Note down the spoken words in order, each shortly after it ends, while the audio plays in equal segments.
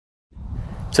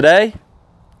Today,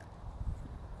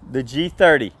 the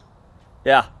G30.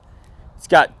 Yeah, it's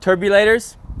got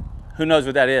turbulators. Who knows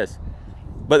what that is?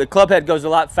 But the club head goes a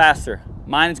lot faster.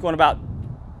 Mine is going about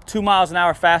 2 miles an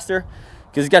hour faster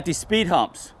because it's got these speed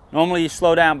humps. Normally you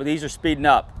slow down, but these are speeding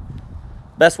up.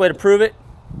 Best way to prove it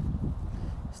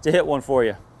is to hit one for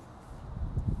you.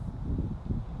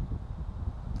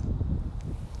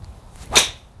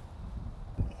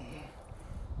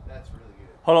 That's really good.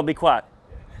 Hold on, be quiet.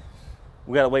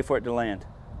 We gotta wait for it to land.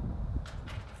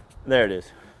 There it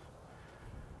is.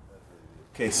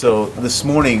 Okay, so this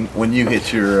morning when you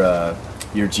hit your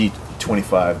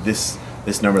G25,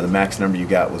 this number, the max number you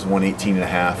got was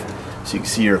 118.5. So you can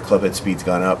see your club head speed's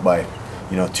gone up by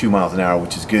 2 miles an hour,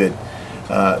 which is good.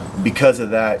 Because of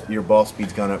that, your ball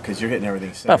speed's gone up because you're hitting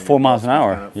everything. About 4 miles an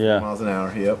hour. Yeah. 4 miles an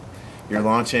hour. Yep. Your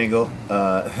launch angle,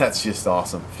 that's just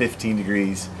awesome. 15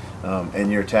 degrees,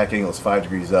 and your attack angle is 5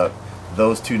 degrees up.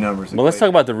 Those two numbers. Well, let's talk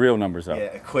about the real numbers though.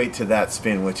 Yeah, equate to that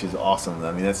spin, which is awesome.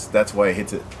 I mean, that's why it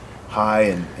hits it high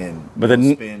and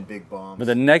spin, big bombs. But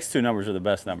the next two numbers are the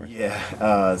best numbers.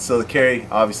 Yeah. So the carry,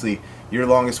 obviously, your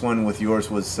longest one with yours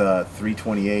was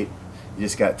 328. You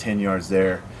just got 10 yards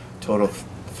there. Total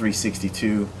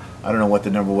 362. I don't know what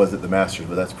the number was at the Masters,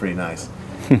 but that's pretty nice.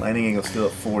 Landing angle still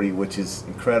at 40, which is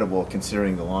incredible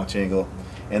considering the launch angle.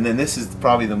 And then this is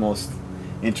probably the most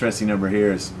interesting number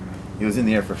here. Is it was in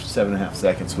the air for 7.5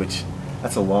 seconds, which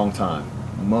that's a long time.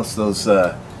 Most of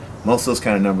those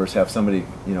kind of numbers have somebody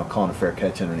calling a fair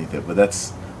catch underneath it, but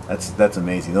that's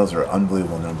amazing. Those are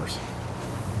unbelievable numbers.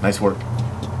 Nice work.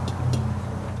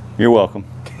 You're welcome.